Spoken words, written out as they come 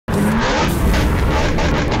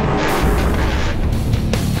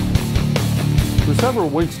several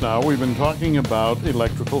weeks now, we've been talking about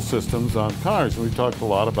electrical systems on cars. We've talked a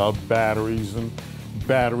lot about batteries and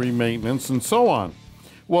battery maintenance and so on.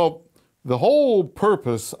 Well, the whole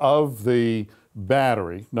purpose of the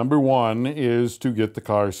battery, number one, is to get the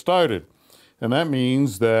car started. And that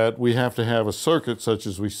means that we have to have a circuit such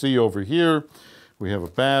as we see over here. We have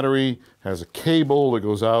a battery, has a cable that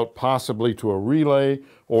goes out possibly to a relay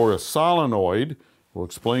or a solenoid. We'll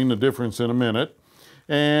explain the difference in a minute.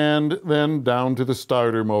 And then down to the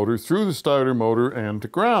starter motor, through the starter motor and to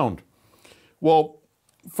ground. Well,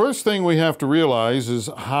 first thing we have to realize is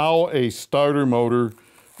how a starter motor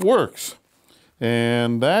works.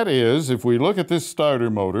 And that is, if we look at this starter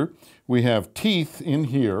motor, we have teeth in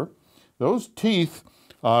here. Those teeth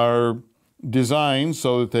are designed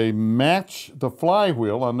so that they match the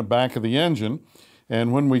flywheel on the back of the engine.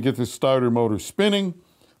 And when we get the starter motor spinning,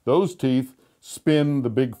 those teeth spin the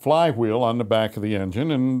big flywheel on the back of the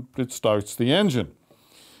engine and it starts the engine.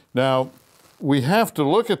 Now, we have to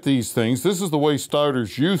look at these things. This is the way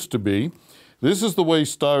starters used to be. This is the way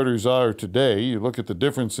starters are today. You look at the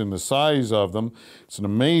difference in the size of them. It's an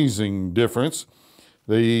amazing difference.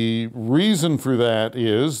 The reason for that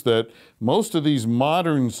is that most of these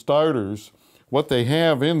modern starters, what they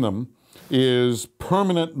have in them is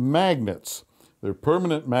permanent magnets. They're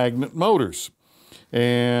permanent magnet motors.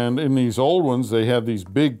 And in these old ones, they have these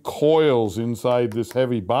big coils inside this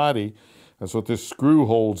heavy body. That's what this screw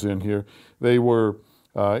holds in here. They were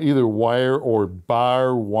either wire or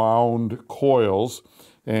bar wound coils,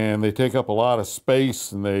 and they take up a lot of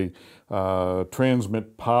space, and they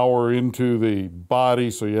transmit power into the body,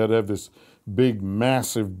 so you had to have this big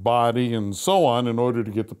massive body and so on in order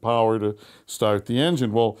to get the power to start the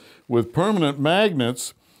engine. Well, with permanent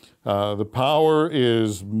magnets, the power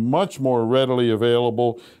is much more readily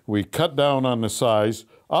available. We cut down on the size,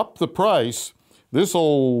 up the price. This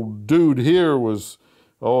old dude here was,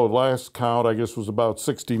 last count I guess was about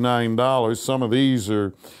 $69. Some of these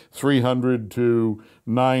are $300 to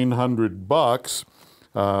 $900,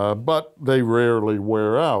 but they rarely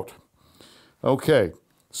wear out. Okay,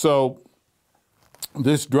 so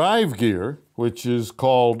this drive gear, which is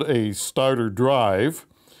called a starter drive,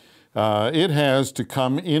 it has to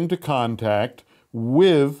come into contact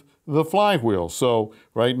with the flywheel. So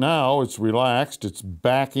right now it's relaxed, it's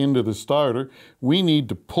back into the starter. We need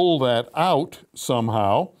to pull that out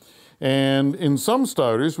somehow. And in some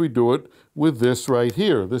starters we do it with this right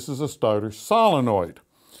here. This is a starter solenoid.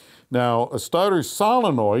 Now a starter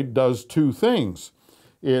solenoid does two things.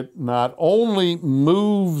 It not only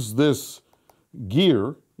moves this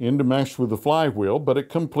gear into mesh with the flywheel, but it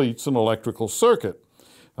completes an electrical circuit.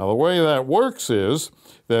 Now the way that works is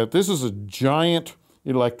that this is a giant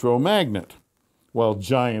electromagnet. Well,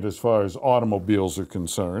 giant as far as automobiles are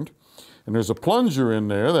concerned. And there's a plunger in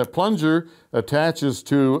there. That plunger attaches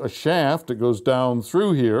to a shaft that goes down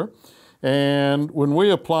through here. And when we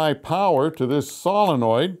apply power to this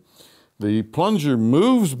solenoid, the plunger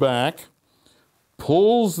moves back,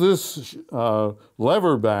 pulls this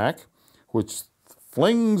lever back, which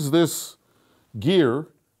flings this gear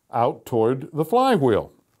out toward the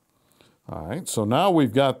flywheel. All right, so now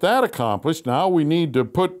we've got that accomplished. Now we need to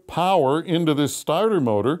put power into this starter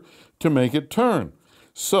motor to make it turn.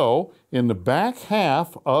 So in the back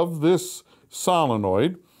half of this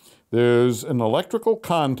solenoid, there's an electrical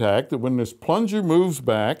contact that when this plunger moves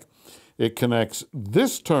back, it connects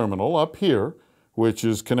this terminal up here, which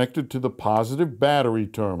is connected to the positive battery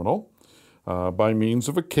terminal by means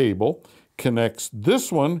of a cable, connects this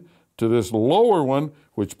one to this lower one,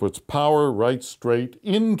 which puts power right straight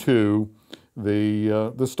into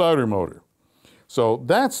the starter motor. So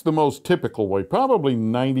that's the most typical way. Probably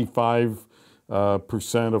 95%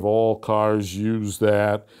 of all cars use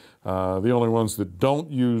that. The only ones that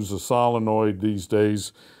don't use a solenoid these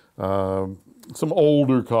days, some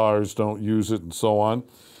older cars don't use it and so on.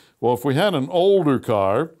 Well, if we had an older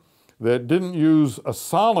car that didn't use a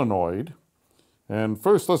solenoid, and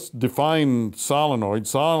first let's define solenoid.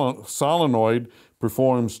 Solenoid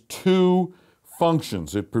performs two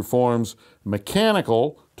functions. It performs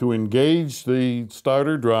mechanical to engage the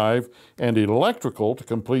starter drive and electrical to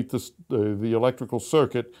complete the electrical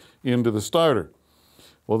circuit into the starter.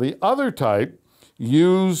 Well, the other type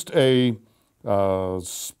used a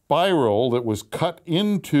spiral that was cut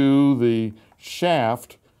into the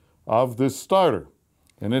shaft of this starter,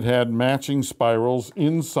 and it had matching spirals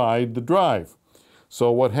inside the drive.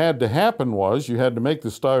 So what had to happen was you had to make the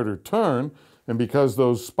starter turn, and because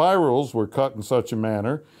those spirals were cut in such a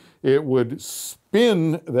manner, it would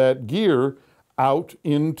spin that gear out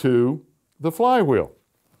into the flywheel.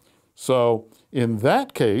 So in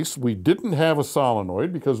that case, we didn't have a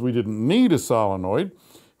solenoid because we didn't need a solenoid.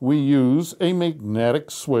 We use a magnetic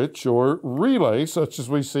switch or relay such as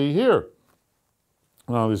we see here.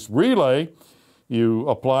 Now this relay, you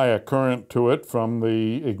apply a current to it from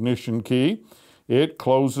the ignition key. It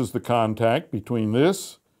closes the contact between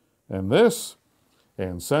this and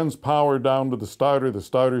sends power down to the starter. The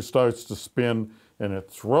starter starts to spin and it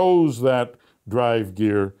throws that drive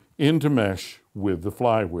gear into mesh with the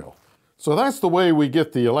flywheel. So that's the way we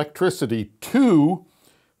get the electricity to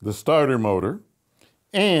the starter motor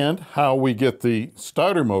and how we get the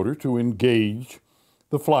starter motor to engage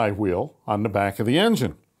the flywheel on the back of the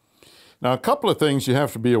engine. Now, a couple of things you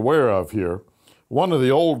have to be aware of here. One of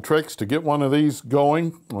the old tricks to get one of these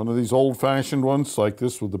going, one of these old-fashioned ones like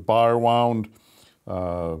this with the bar-wound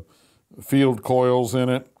field coils in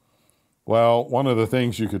it, well, one of the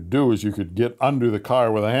things you could do is you could get under the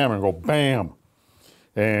car with a hammer and go bam.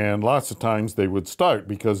 And lots of times they would start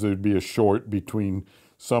because there'd be a short between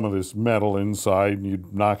some of this metal inside and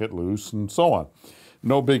you'd knock it loose and so on.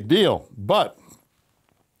 No big deal. But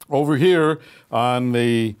over here on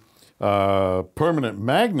the permanent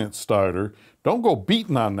magnet starter, don't go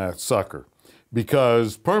beating on that sucker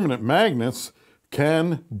because permanent magnets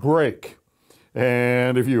can break.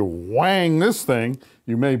 And if you whang this thing,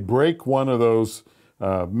 you may break one of those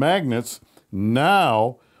magnets.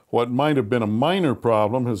 Now, what might have been a minor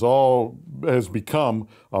problem has become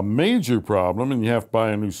a major problem, and you have to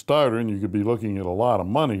buy a new starter, and you could be looking at a lot of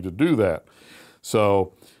money to do that.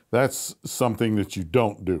 So that's something that you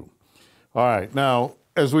don't do. All right, now,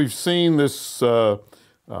 as we've seen this,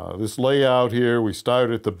 this layout here, we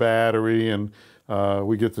start at the battery, and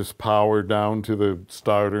we get this power down to the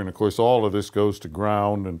starter, and of course all of this goes to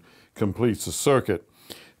ground and completes the circuit.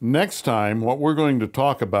 Next time, what we're going to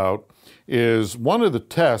talk about is one of the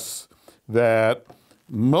tests that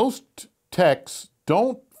most techs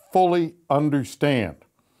don't fully understand,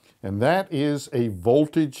 and that is a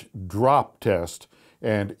voltage drop test,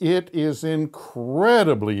 and it is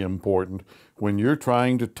incredibly important when you're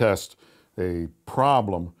trying to test a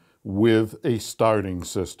problem with a starting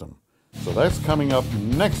system. So that's coming up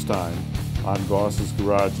next time on Goss's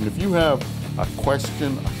Garage. And if you have a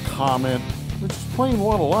question, a comment, or just plain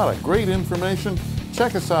want a lot of great information,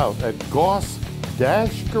 check us out at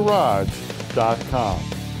goss-garage.com.